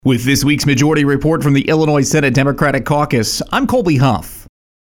With this week's Majority Report from the Illinois Senate Democratic Caucus, I'm Colby Huff.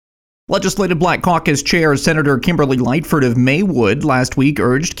 Legislative Black Caucus Chair Senator Kimberly Lightford of Maywood last week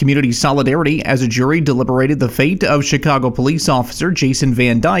urged community solidarity as a jury deliberated the fate of Chicago police officer Jason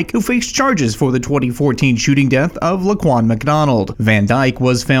Van Dyke, who faced charges for the 2014 shooting death of Laquan McDonald. Van Dyke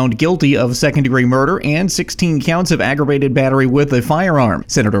was found guilty of second-degree murder and 16 counts of aggravated battery with a firearm.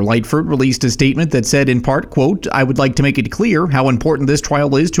 Senator Lightford released a statement that said in part, quote, "I would like to make it clear how important this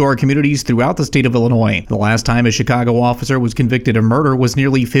trial is to our communities throughout the state of Illinois. The last time a Chicago officer was convicted of murder was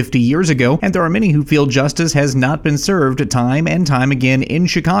nearly 50 years ago, and there are many who feel justice has not been served time and time again in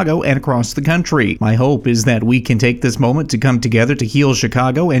Chicago and across the country. My hope is that we can take this moment to come together to heal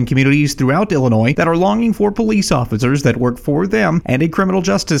Chicago and communities throughout Illinois that are longing for police officers that work for them and a criminal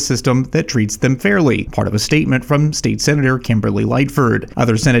justice system that treats them fairly," part of a statement from State Senator Kimberly Lightford.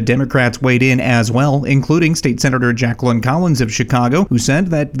 Other Senate Democrats weighed in as well, including State Senator Jacqueline Collins of Chicago, who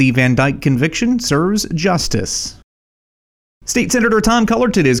said that the Van Dyke conviction serves justice. State Senator Tom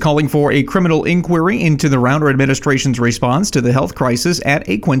Cullerton is calling for a criminal inquiry into the Rauner administration's response to the health crisis at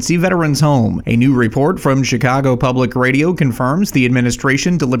a Quincy veterans home. A new report from Chicago Public Radio confirms the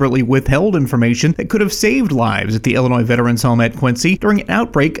administration deliberately withheld information that could have saved lives at the Illinois veterans home at Quincy during an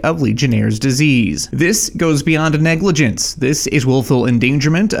outbreak of Legionnaire's disease. This goes beyond negligence. This is willful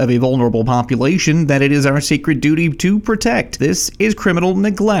endangerment of a vulnerable population that it is our sacred duty to protect. This is criminal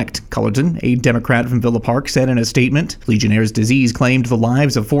neglect, Cullerton, a Democrat from Villa Park, said in a statement. Legionnaire's disease claimed the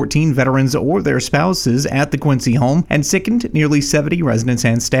lives of 14 veterans or their spouses at the Quincy home and sickened nearly 70 residents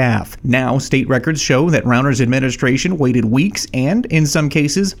and staff. Now, state records show that Rauner's administration waited weeks and, in some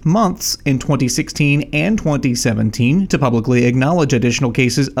cases, months in 2016 and 2017 to publicly acknowledge additional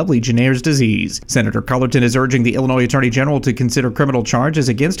cases of Legionnaire's disease. Senator Cullerton is urging the Illinois Attorney General to consider criminal charges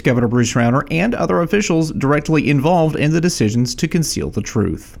against Governor Bruce Rauner and other officials directly involved in the decisions to conceal the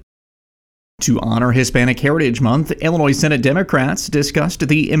truth. To honor Hispanic Heritage Month, Illinois Senate Democrats discussed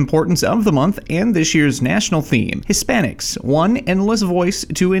the importance of the month and this year's national theme, Hispanics, one endless voice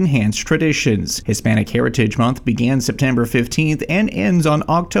to enhance traditions. Hispanic Heritage Month began September 15th and ends on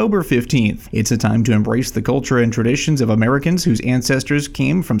October 15th. It's a time to embrace the culture and traditions of Americans whose ancestors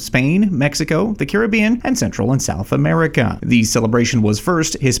came from Spain, Mexico, the Caribbean, and Central and South America. The celebration was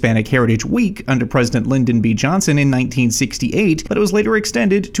first Hispanic Heritage Week under President Lyndon B. Johnson in 1968, but it was later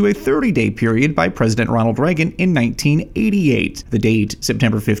extended to a 30-day period by President Ronald Reagan in 1988. The date,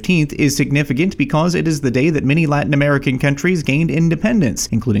 September 15th, is significant because it is the day that many Latin American countries gained independence,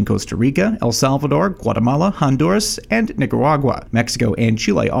 including Costa Rica, El Salvador, Guatemala, Honduras, and Nicaragua. Mexico and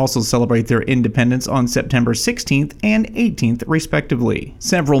Chile also celebrate their independence on September 16th and 18th, respectively.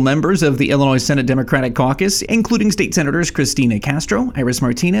 Several members of the Illinois Senate Democratic Caucus, including State Senators Cristina Castro, Iris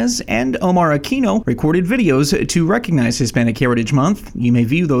Martinez, and Omar Aquino, recorded videos to recognize Hispanic Heritage Month. You may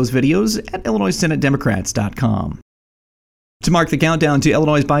view those videos at IllinoisSenateDemocrats.com. To mark the countdown to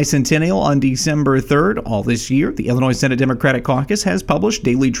Illinois' bicentennial on December 3rd, all this year, the Illinois Senate Democratic Caucus has published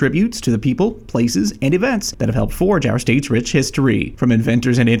daily tributes to the people, places, and events that have helped forge our state's rich history. From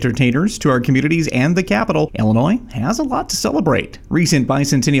inventors and entertainers to our communities and the Capitol, Illinois has a lot to celebrate. Recent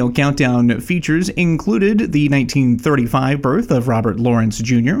bicentennial countdown features included the 1935 birth of Robert Lawrence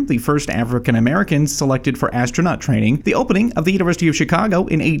Jr., the first African American selected for astronaut training, the opening of the University of Chicago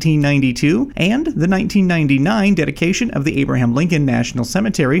in 1892, and the 1999 dedication of the Abraham Lincoln National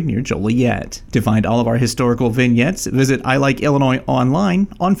Cemetery near Joliet. To find all of our historical vignettes, visit I Like Illinois online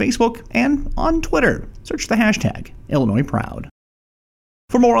on Facebook and on Twitter. Search the hashtag IllinoisProud.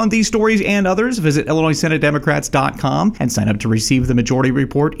 For more on these stories and others, visit IllinoisSenateDemocrats.com and sign up to receive the Majority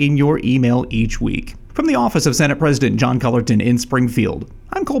Report in your email each week. From the office of Senate President John Cullerton in Springfield,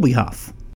 I'm Colby Huff.